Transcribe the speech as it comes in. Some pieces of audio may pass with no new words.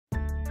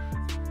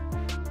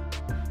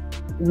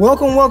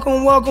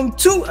Welcome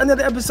to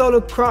another episode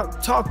of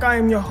Croc Talk. I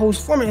am your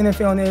host, former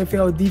NFL and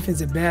AFL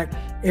defensive back,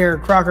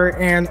 Eric Crocker.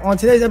 And on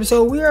today's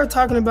episode, we are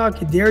talking about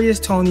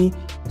Kadarius Toney,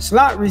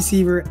 slot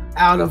receiver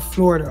out of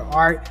Florida.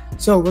 All right.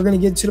 So we're going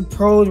to get to the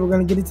pros. We're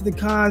going to get into the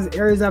cons,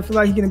 areas I feel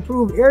like he can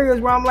improve,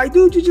 areas where I'm like,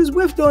 dude, you just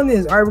whiffed on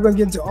this. All right. We're going to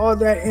get into all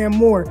that and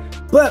more.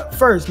 But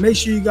first, make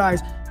sure you guys,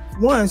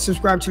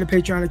 subscribe to the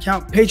Patreon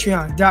account,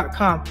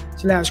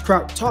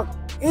 patreon.com/Croc Talk,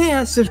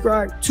 and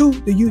subscribe to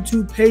the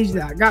YouTube page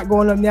that I got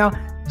going up now.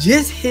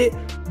 Just hit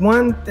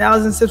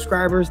 1,000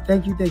 subscribers.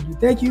 Thank you.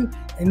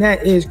 And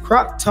that is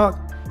Croc Talk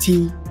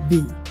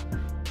TV.